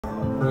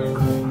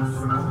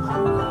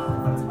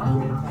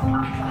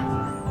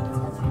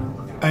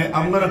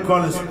I'm going to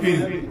call the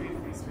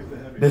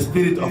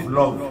spirit of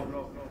love.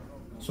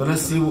 So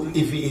let's see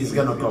if he is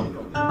going to come.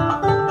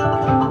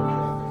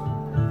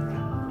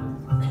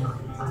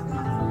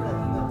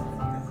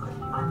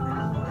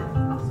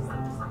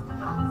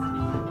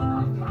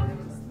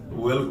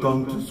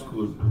 Welcome to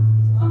school.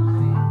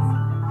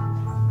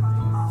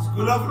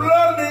 School of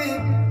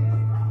learning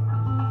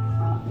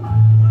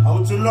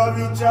how to love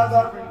each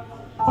other.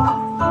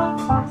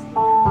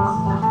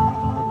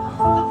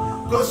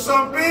 Because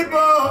some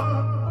people,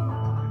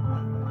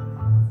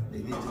 they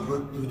need to go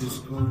to the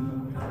school,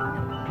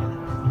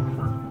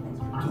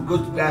 to go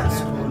to that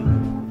school,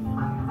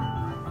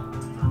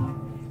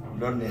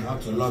 learning how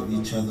to love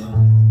each other.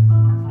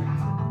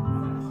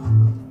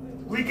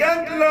 We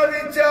can't love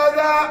each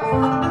other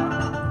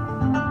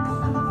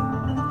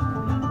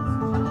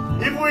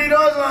if we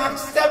don't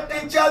accept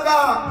each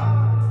other.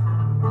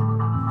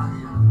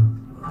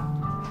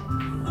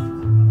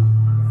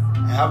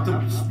 I have to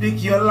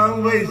speak your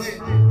language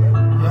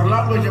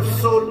of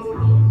soul.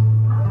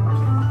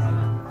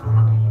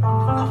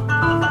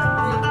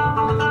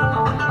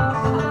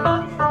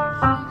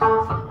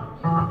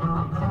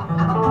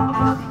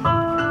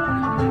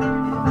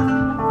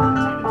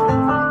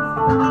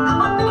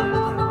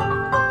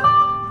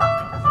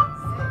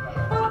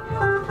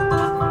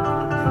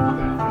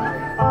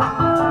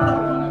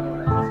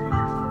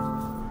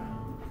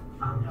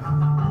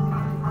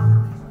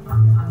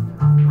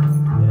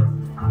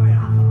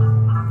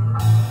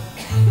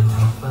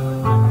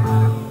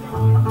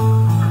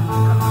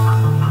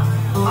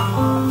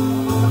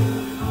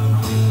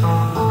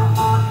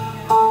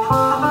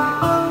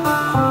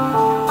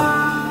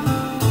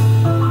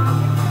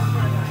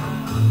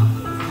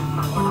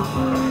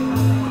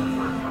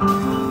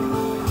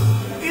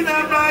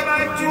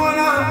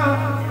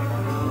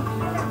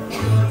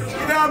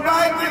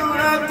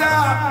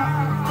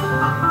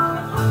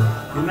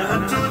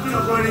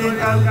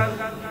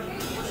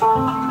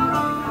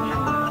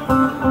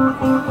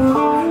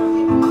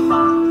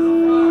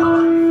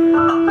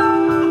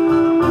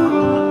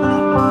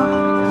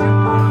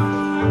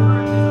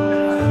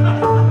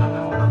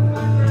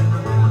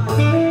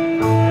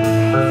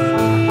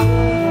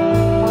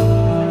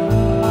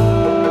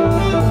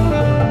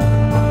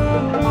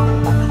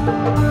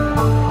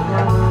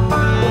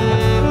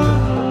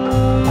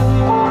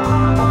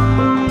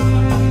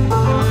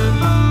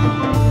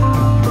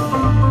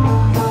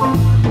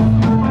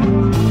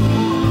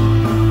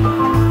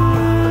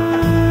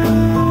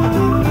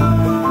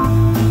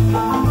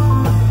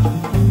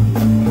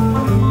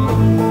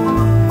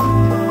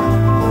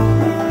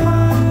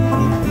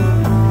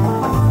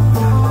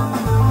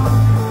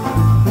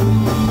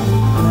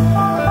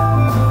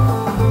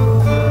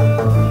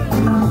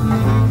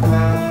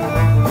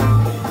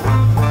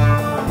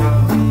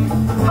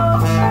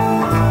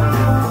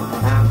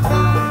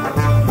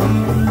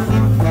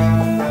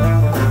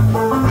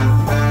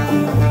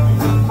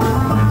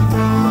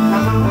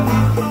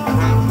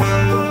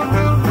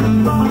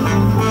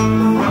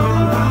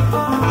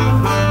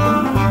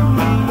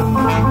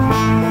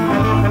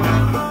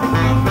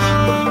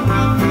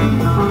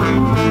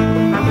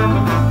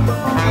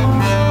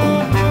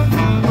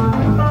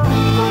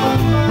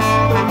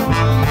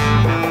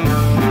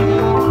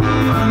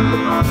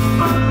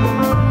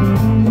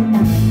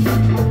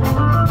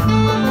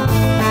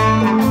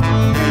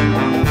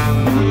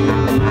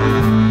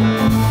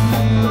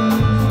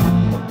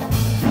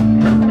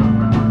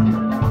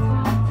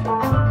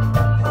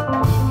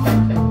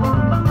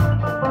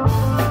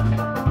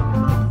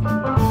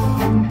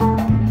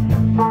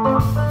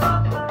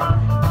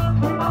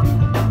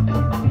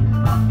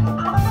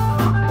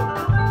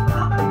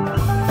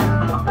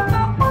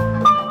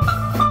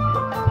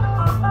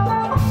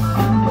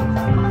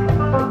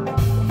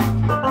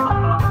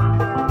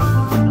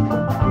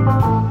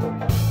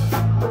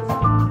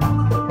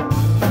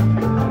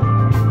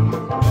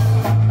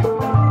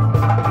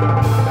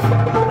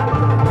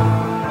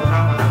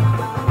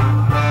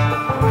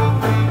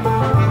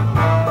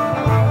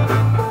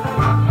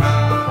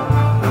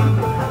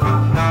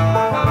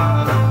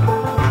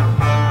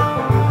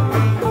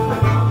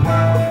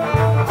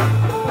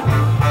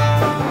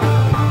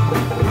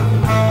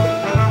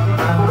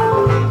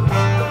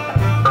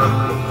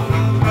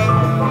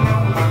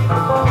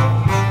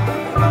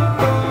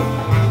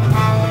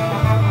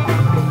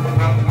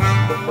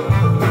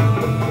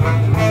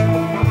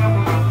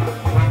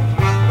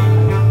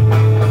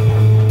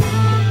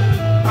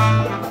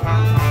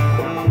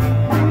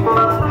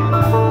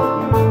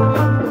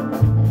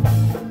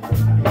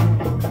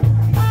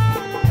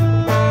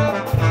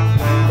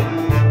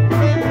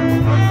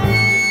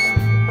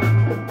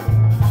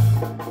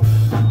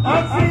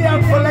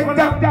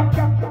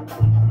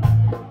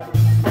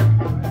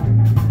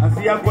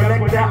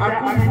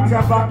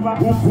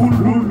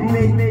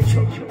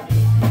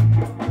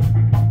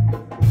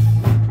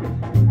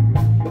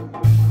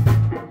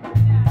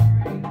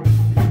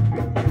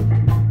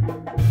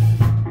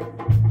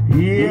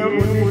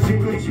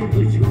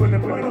 Chikone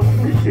para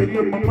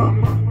Micherio Mama,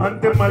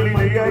 Ante Mali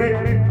de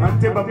Yare,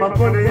 Ante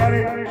Bamako de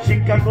Yare,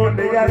 Chicago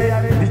de Yare,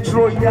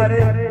 Detroit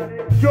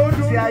Yare,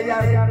 Georgia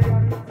Yare,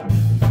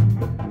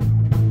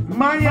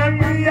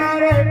 Miami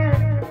Yare,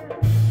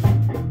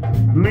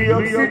 New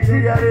York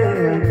City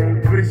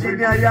Yare,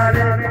 Virginia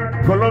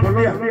Yare,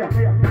 Colombia,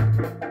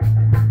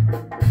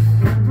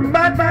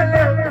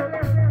 Mbabale,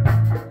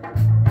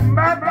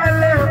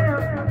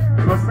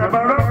 Cosa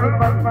Baroko,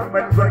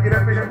 Zuagira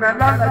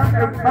Mishnala,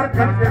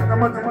 Marcus,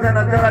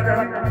 Montana,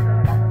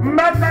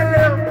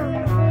 Mbabale,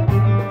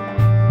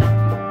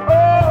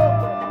 oh,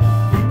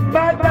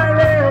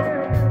 Mbabale,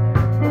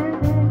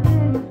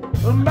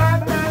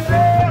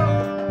 Mbabale,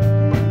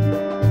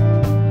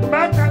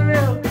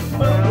 Mbabale,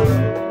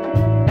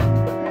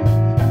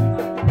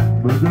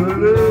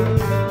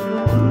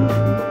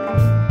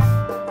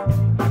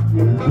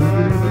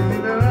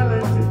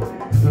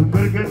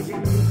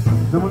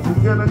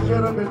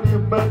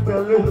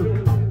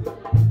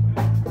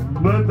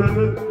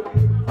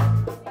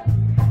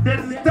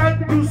 There's time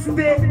to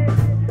stay.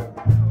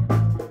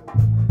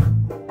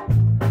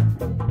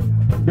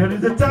 There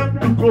is a time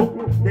to go.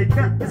 They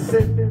can't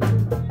say.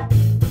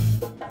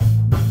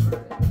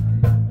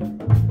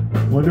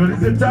 When there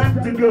is a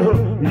time to go,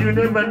 you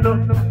never know.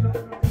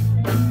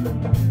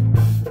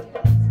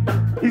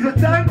 It's a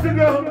time to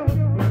go.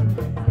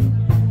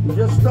 You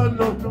just don't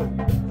know.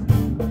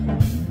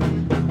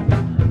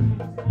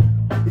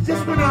 It's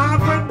just gonna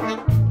happen.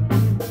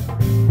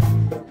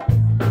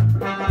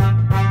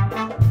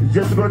 It's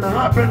just gonna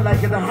happen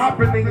like the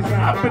happening is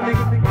happening.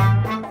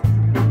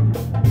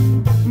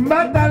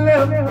 Madale.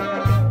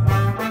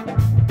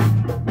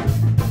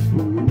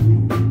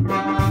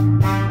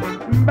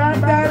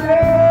 Madale.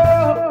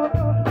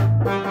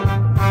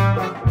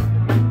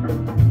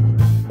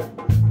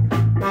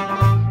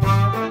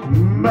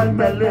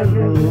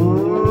 Madale.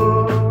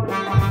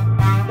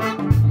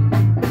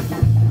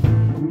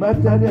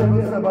 Madale.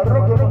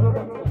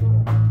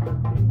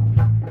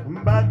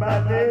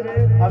 Mbadale,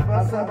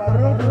 Albasa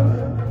Baroko,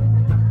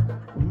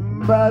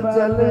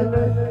 Mbadale,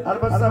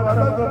 Albasa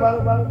Baroko,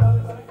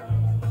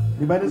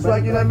 Ibani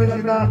Swagina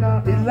Mejina,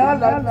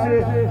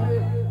 Ilalache,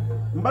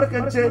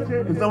 Mbarkache,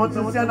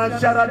 Zoumountchi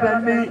Shara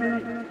Dani,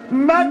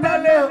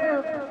 Mbadale.